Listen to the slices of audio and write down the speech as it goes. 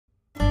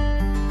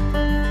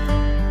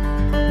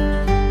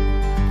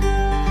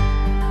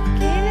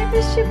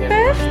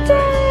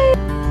birthday!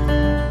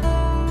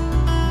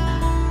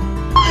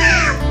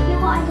 You know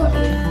what I got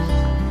you?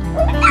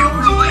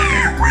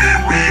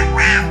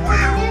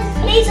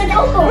 These are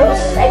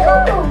doggos. They're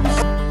doggos.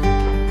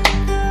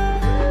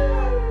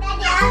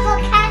 Daddy, I got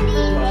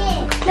candy in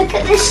here. Look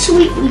at this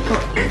sweet we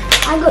got.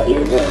 I got you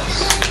this.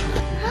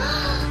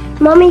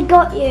 Mummy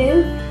got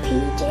you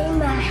PJ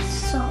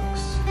Masks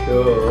socks.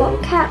 Cool. Got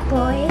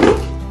Catboy.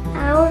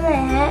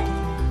 Owlet.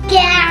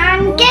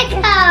 And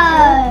Gecko.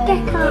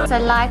 Gecko. It's a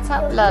light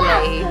up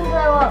lolly.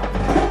 Blow up.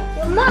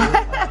 Your mum.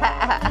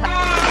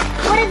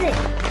 What is it?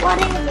 What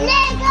is it?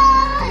 Lego.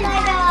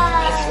 Lego.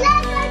 It's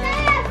Lego.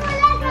 Lego.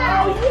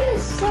 Oh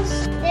yes.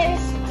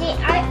 There's the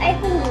I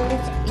opened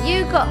it. You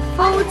got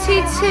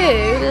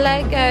 42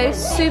 Lego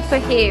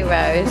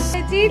superheroes.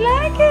 Do you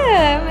like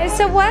them? It's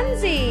a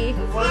onesie.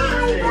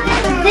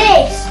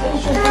 This.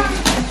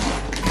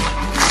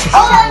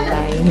 I'll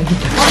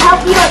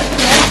help you open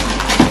it.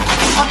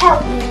 I'll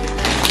help you.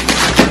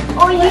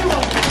 Or you.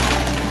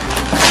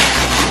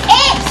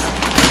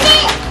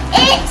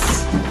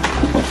 It's.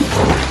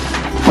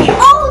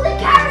 Oh, the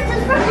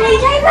characters from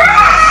PJ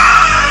Masks.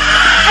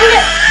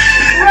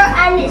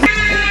 And it's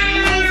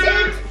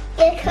Lizard,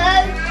 Gecko,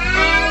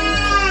 and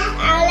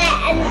Owlet,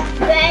 and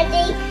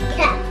Birdie,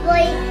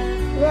 Catboy,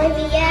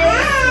 Romeo,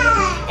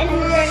 and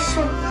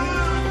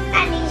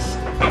he's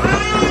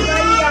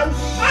Romeo.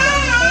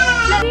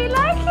 Do you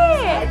like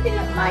it? Open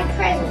up my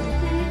present.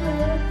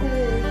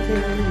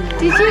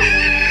 Did you?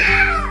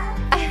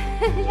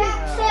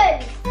 Jackson.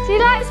 Do you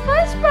like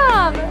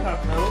SpongeBob?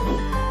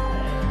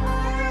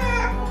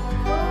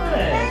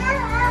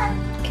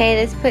 Okay,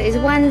 let's put his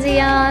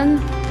onesie on.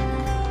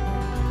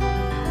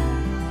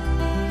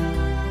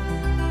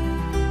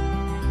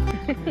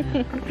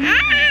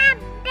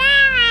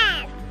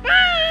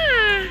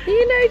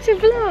 You know to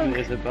vlog.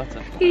 There's a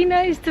butter. He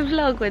knows to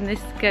vlog when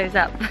this goes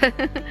up.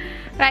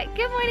 Right,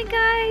 good morning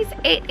guys.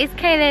 It is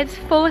Caleb's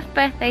 4th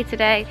birthday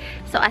today,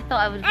 so I thought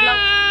I would vlog.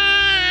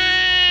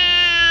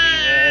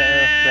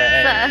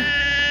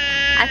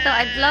 I thought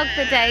I'd vlog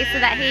the day so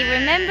that he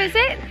remembers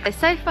it.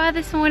 So far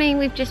this morning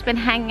we've just been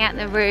hanging out in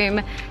the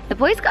room. The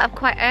boys got up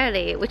quite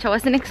early, which I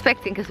wasn't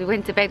expecting because we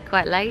went to bed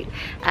quite late.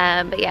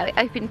 But yeah, we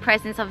opened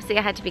presents. Obviously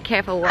I had to be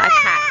careful what I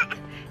packed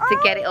to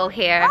get it all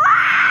here.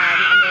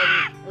 And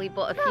then we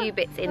bought a few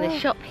bits in the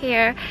shop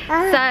here. So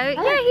yeah,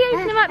 he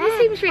opened them up. He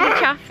seems really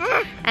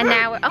chuffed. And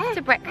now we're off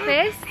to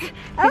breakfast.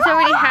 He's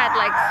already had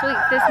like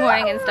sweets this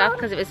morning and stuff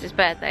because it was his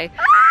birthday.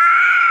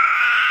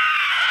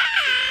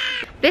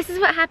 This is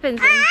what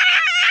happens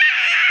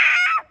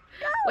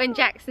when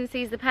Jackson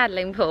sees the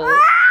paddling pool. When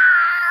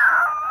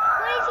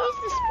he's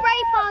used the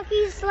spray park,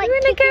 he's like, You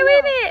wanna go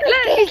in it?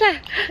 Look, he's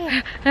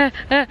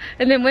like,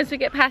 and then once we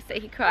get past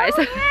it, he cries.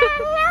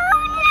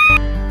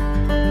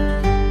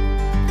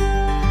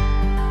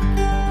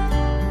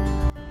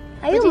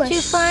 What did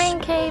you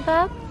find,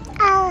 Caleb?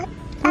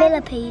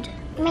 Millipede.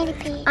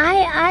 Millipede.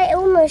 I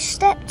almost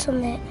stepped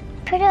on it.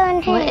 Put it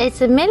on here. Well,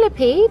 it's a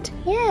millipede.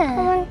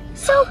 Yeah.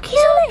 So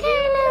cute,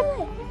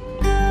 Caleb.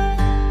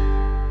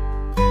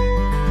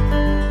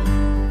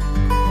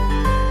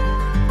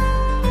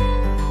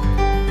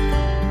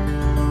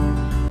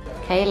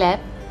 Caleb,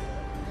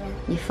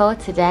 you fought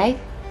today?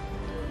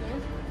 Yeah.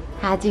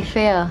 How do you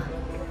feel?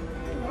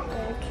 Not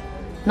good.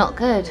 Not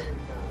good?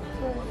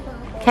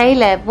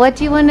 Caleb, what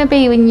do you want to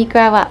be when you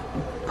grow up?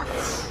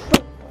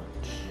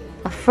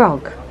 A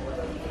frog.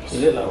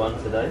 You look like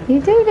one today.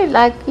 You do look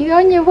like you're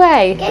on your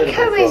way.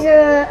 Gecko is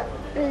a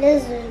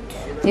lizard.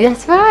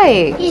 That's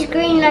right. He's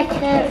green like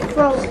a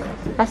frog.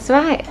 That's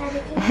right.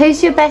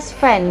 Who's your best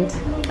friend?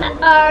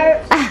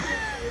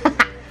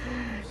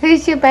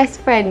 Who's your best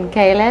friend,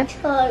 Caleb?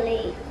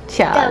 Charlie.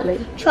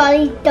 Charlie.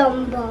 Charlie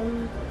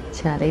Dumbum.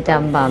 Charlie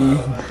Dumbum.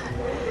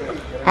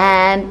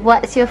 And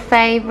what's your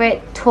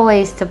favourite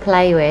toys to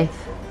play with?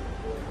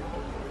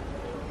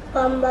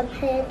 Bum Bum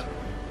Head.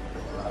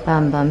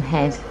 Bum Bum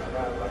Head.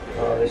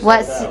 Oh,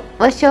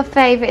 What's your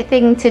favourite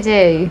thing to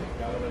do?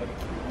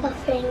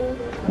 Nothing.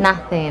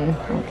 Nothing.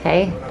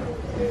 Okay.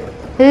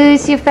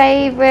 Who's your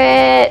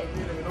favourite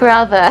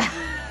brother?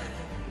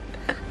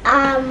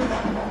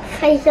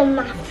 Fraser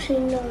Matthew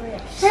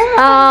Norris.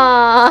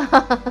 Oh,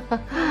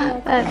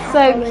 that's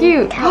so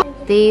cute.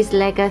 These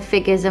Lego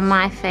figures are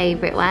my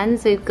favourite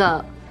ones. We've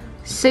got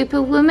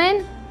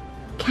Superwoman,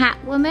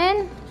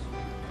 Catwoman,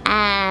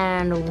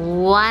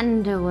 and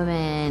Wonder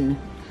Woman.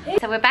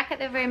 So we're back at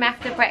the room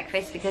after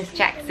breakfast because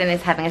Jackson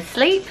is having a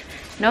sleep.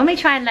 Normally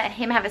try and let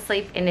him have a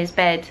sleep in his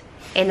bed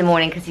in the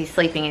morning because he's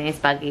sleeping in his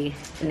buggy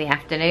in the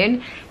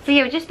afternoon. So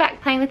yeah, we're just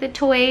back playing with the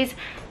toys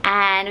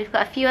and we've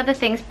got a few other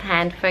things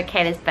planned for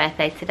Kayla's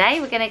birthday today.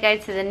 We're gonna go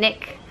to the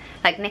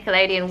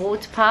Nickelodeon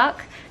water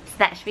park. So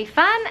that should be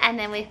fun. And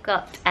then we've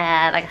got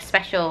like a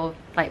special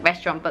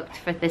restaurant booked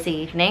for this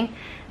evening.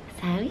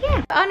 So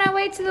yeah, on our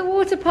way to the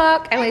water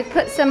park and we've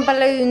put some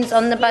balloons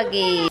on the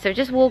buggy. So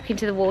just walking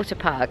to the water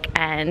park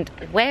and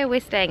where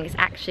we're staying is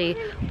actually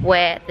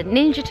where the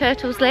Ninja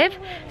Turtles live.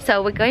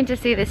 So we're going to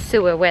see the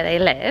sewer where they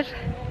live.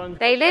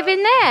 They live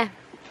in there.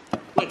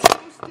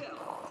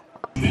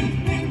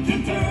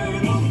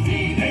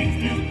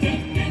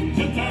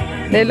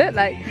 They look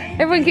like,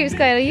 everyone keeps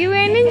going, are you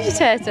wearing Ninja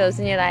Turtles?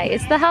 And you're like,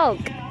 it's the Hulk.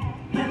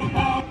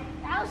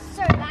 That was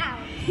so loud.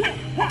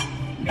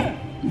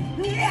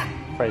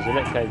 Fraser,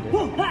 let's go.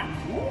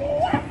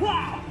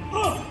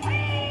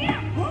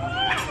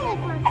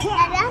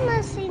 I've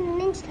never seen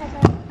Ninja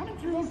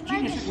Turtles.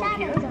 There's like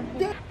shadows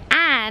of it.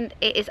 And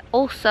it is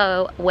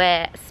also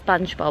where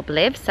SpongeBob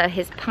lives, so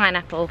his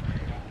pineapple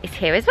is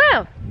here as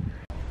well.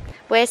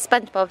 Where's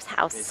SpongeBob's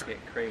house? Get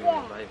cream,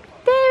 Yeah. babe.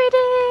 There it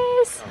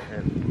is. Oh,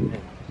 him.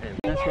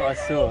 That's what I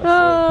saw.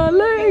 Oh,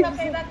 look.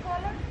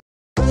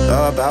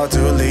 About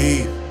to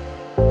leave,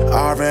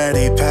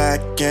 already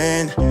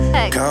packing.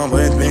 Come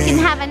with You me. can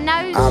have a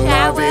nose I'm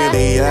not shower.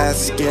 really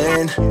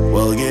asking.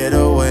 We'll get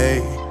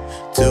away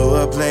to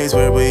a place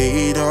where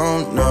we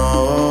don't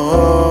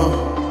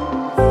know.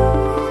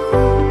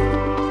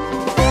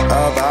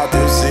 About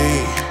to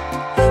see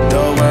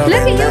the world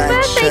Look in at your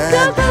birthday action.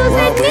 goggles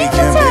What and we Ninja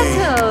can be.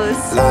 Turtles.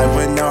 Life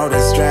with no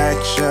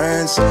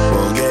distractions.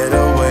 We'll get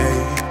away.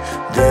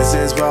 This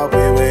is what we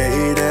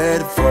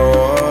waited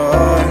for.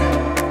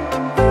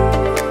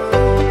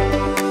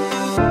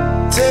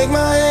 Take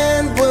my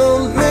hand,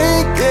 we'll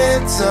make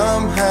it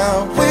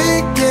somehow.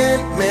 We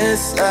can't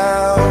miss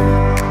out.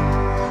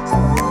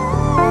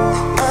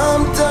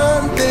 I'm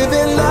done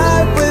living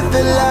life with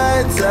the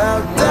lights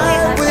out.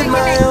 Done with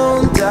my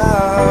own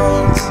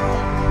doubts.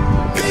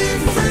 Be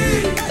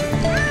free.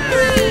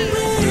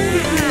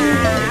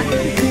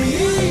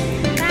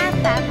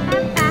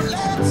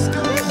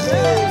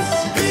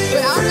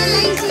 We're on the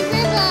lazy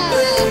river.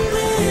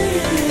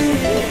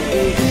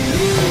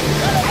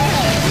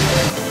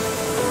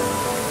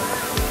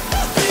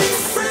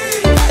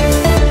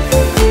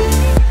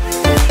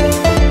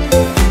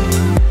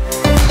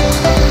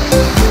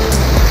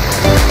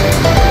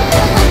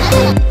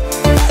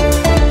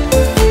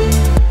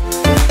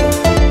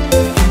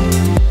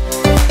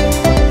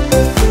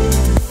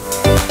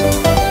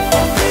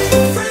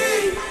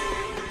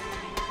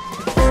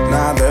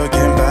 Not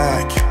looking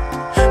back,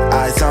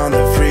 eyes on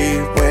the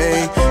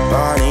freeway,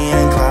 Bonnie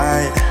and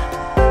Clyde,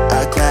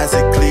 a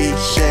classic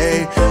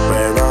cliche.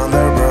 We're on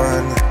the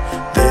run,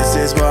 this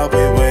is what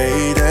we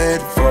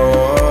waited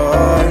for.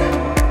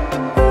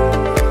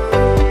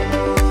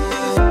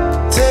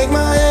 Take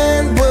my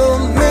hand, we'll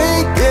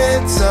make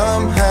it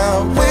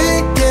somehow.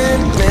 We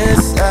can't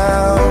miss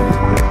out.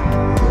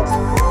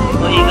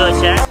 What you got,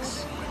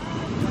 Jax?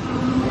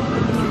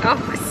 Oh,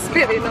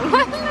 spitting on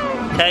my leg.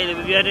 Caleb,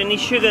 have you had any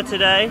sugar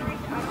today?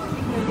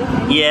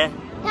 Yeah.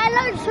 I had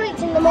loads of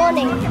sweets in the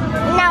morning.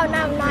 And now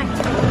night.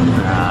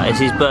 Ah, it's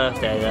his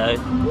birthday though.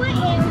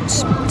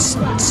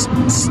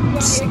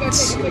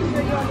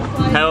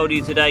 How old are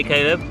you today,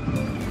 Caleb?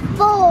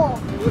 4.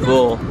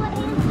 4.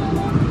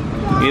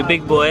 You a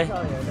big boy?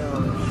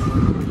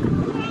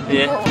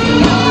 Yeah.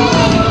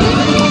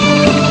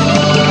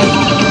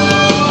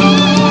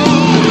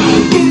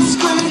 It's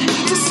great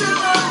to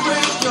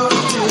celebrate your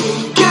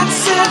day. Get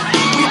set,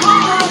 we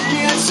all are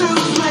here to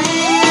play.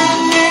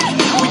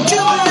 We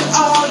do it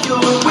all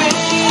your way.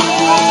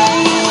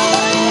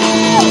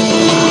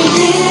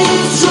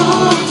 It's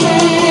your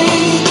day,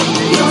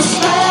 your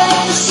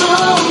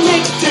special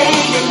Nick day.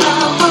 You're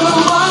number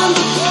one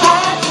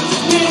at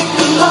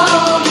Nickelodeon.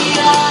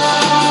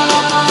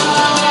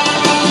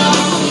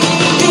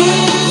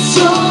 It's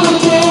your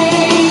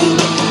day,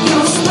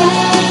 your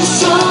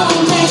special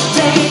Nick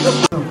day.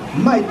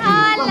 Mikey,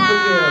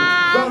 Raphael,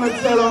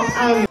 Donatello,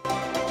 and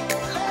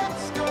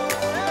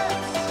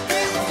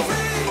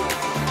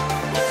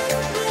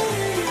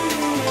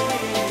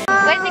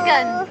Where's the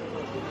gun?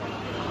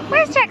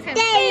 Where's Jackson?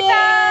 There he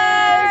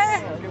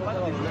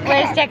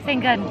Where's Jackson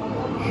gun?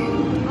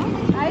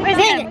 Where's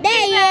the gun?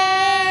 There he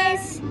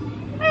is.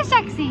 Where's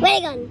Jackson? Where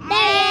he gone?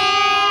 There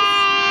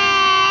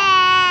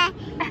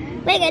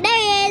he is. Where he go? There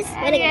he is.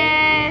 Where he go?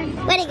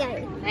 Where he go?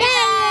 There he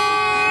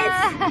is.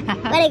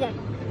 Where he go?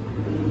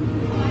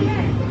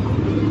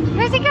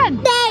 Where's the gun?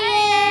 There he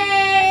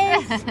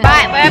is.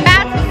 Right, we're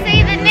about to see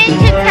the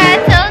Ninja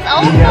Turtles,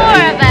 all 4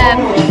 of them.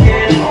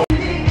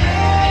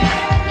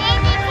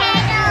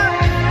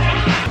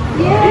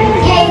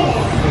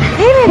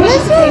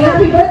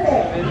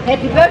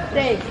 Happy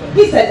birthday.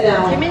 He sat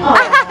down. Happy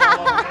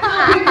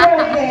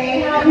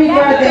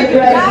birthday,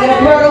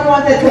 President. Myrtle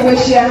wanted to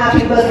wish you a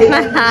happy birthday.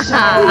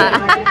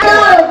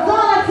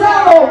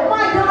 Donatello,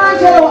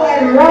 Michelangelo,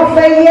 and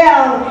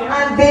Raphael,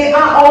 and they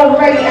are all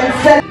ready and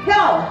set.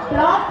 Go,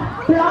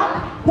 block, block,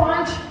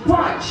 punch,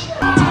 punch.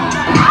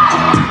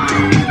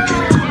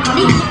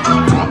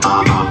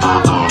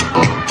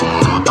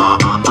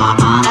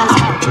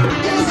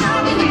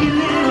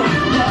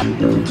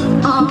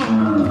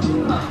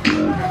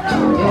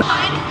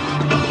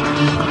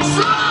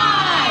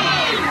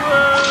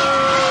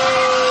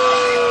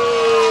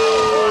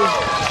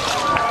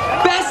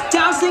 Best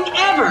dousing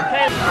ever!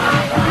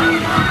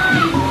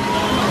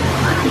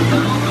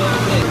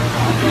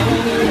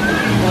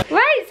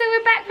 Right, so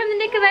we're back from the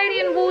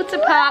Nickelodeon water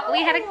park.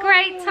 We had a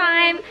great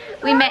time.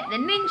 We met the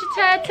Ninja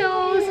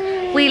Turtles.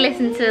 We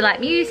listened to like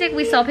music.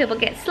 We saw people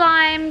get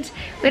slimed.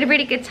 We had a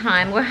really good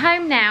time. We're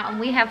home now and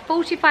we have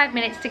 45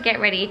 minutes to get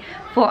ready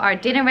for our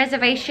dinner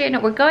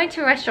reservation. We're going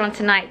to a restaurant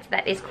tonight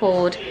that is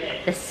called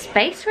the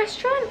Space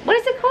Restaurant. What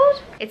is it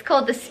called? It's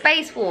called the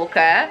Space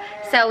Walker.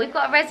 So we've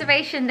got a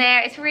reservation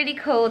there. It's really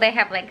cool. They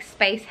have like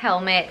space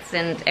helmets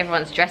and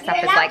everyone's dressed up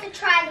as like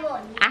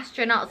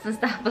astronauts and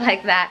stuff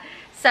like that.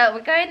 So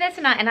we're going there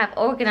tonight and I've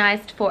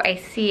organized for a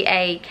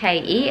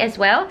CAKE as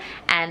well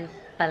and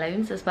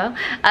balloons as well.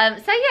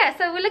 So yeah,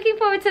 so we're looking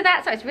forward to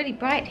that. So it's really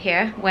bright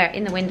here. We're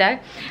in the window.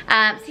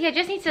 So yeah,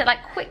 just need to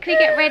like quickly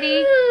get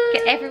ready,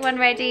 get everyone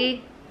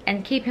ready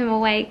and keep him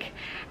awake.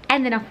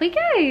 And then off we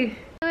go.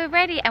 We're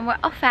ready and we're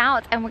off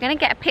out and we're gonna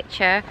get a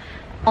picture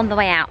on the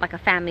way out, like a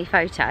family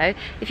photo.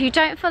 If you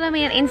don't follow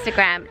me on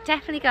Instagram,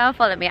 definitely go and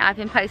follow me. I've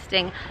been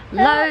posting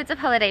loads of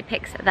holiday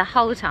pics the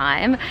whole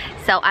time.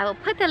 So I will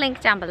put the link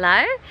down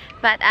below.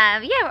 But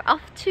yeah, we're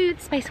off to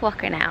the Space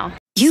Walker now.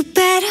 You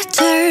better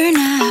turn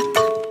up.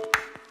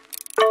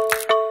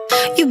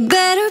 You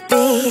better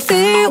be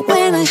there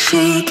when I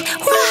shake.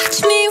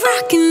 Watch me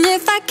rocking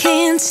if I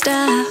can't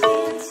stop.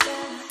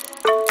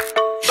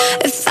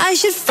 If I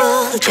should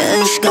fall,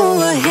 just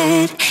go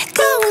ahead.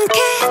 Go and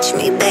catch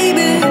me,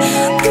 baby.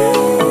 Ooh,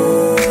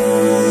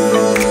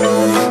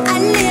 I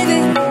live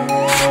it.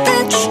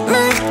 That's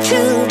my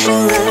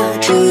true-to-love,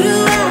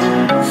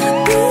 true-to-love.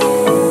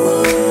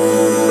 Ooh,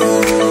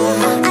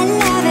 I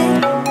love it.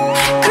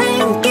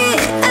 Crank it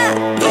up,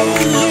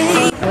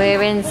 yeah, yeah.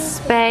 We're in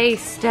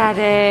space,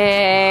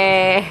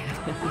 Daddy.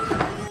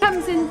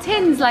 Comes in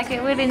tins like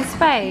it would in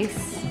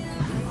space.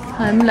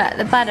 Look,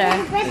 the butter.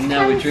 And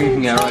now we're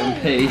drinking our own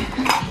pee.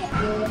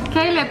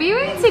 Caleb, are you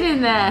eating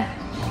in there?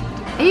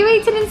 Are you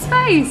eating in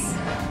space?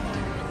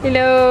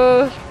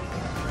 Hello.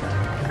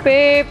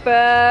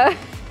 Pepper.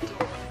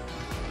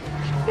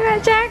 You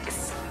right,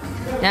 Jax?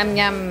 Yum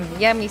yum,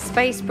 yummy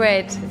space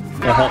bread.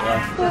 They're hot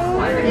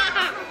though.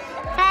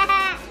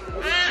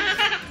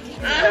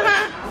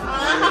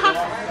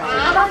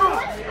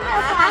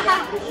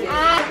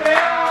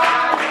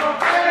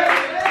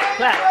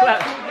 Clap,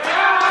 clap.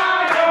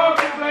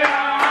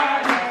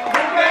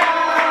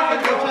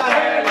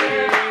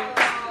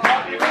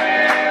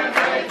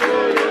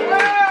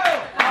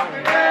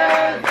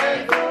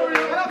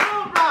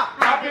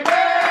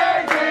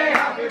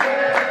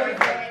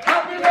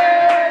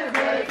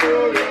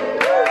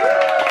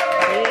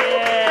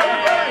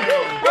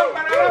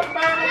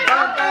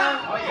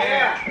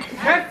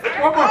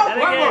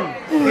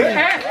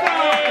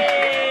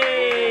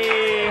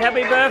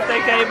 Happy birthday,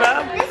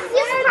 K-Bob. This is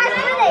your surprise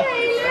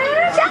birthday.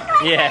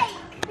 Chocolate. Yeah.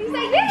 He's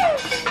like, yeah.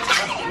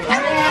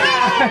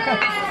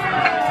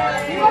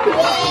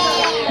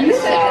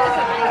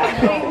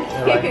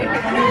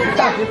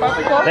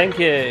 Thank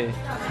you.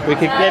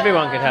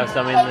 Everyone could have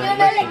some in the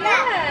restaurant.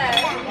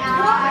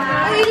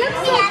 Oh, you look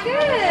so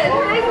good.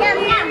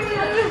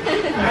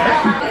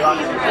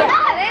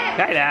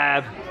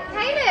 Caleb.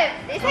 Caleb,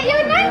 is that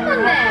your name on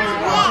there?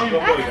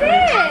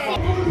 That's it.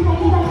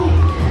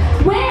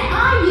 Where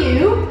are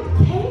you?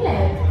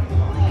 Caleb.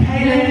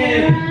 Caleb.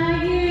 Where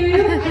are you?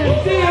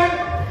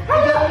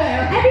 Hello.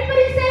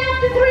 Everybody say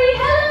after 3.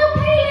 Hello,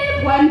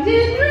 Caleb. 1, 2,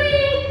 3.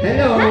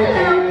 Hello,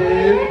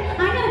 Caleb.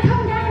 I'm going to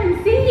come down and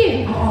see you.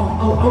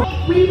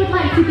 We would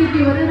like to give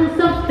you a little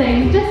something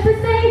just to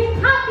say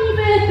happy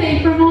birthday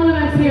from all of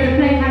us here at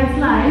Playhouse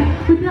Live.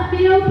 Would that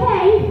be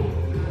okay?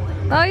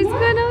 Oh, he's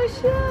gonna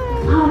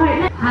show. All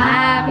right.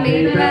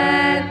 Happy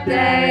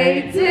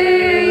birthday to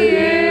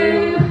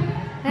you.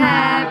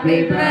 Happy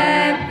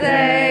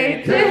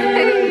birthday to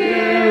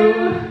you.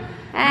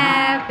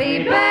 Happy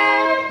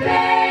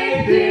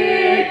birthday,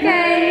 dear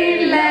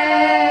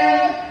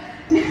Caleb.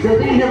 So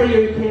being here with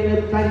you,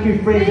 Caleb. Thank you,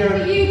 Fraser. For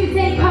you to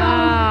take home.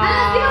 And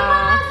let's give him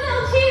one last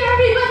little cheer,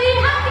 everybody.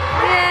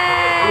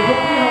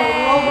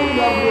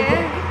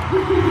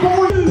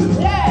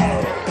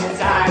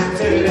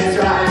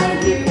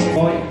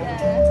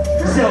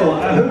 So,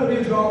 who will be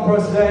drawn for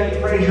us today?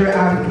 Fraser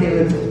and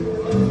Caleb.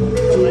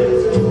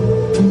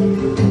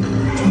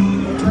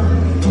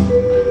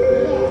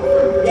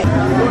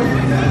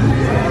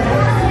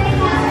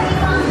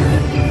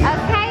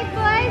 Okay,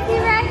 boys, you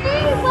ready?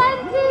 1,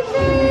 2,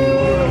 3.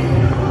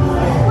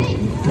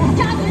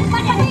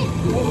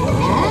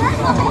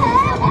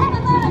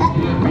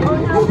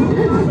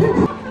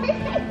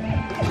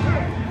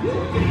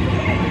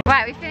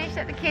 Right, we finished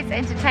at the kids'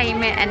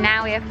 entertainment and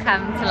now we have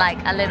come to like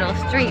a little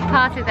street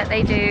party that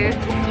they do,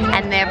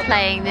 and they're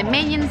playing the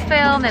Minions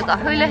film. They've got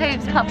hula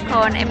hoops,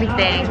 popcorn,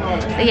 everything.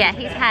 So yeah,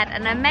 he's had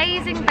an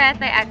amazing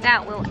birthday. I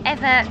doubt we'll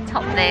ever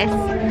top this.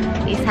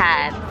 He's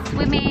had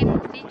swimming,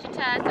 Ninja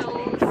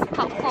Turtles,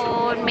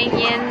 popcorn,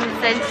 Minions,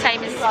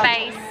 entertainment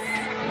space.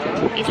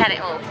 He's had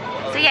it all.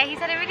 So yeah, he's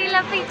had a really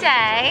lovely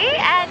day,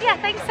 and yeah,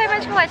 thanks so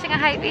much for watching. I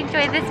hope you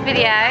enjoyed this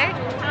video.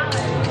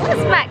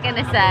 What's Matt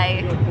gonna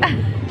say?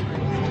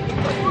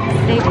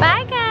 Say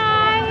bye, guys.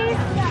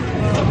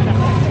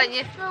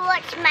 For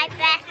watching my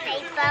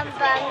birthday bum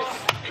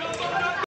bums.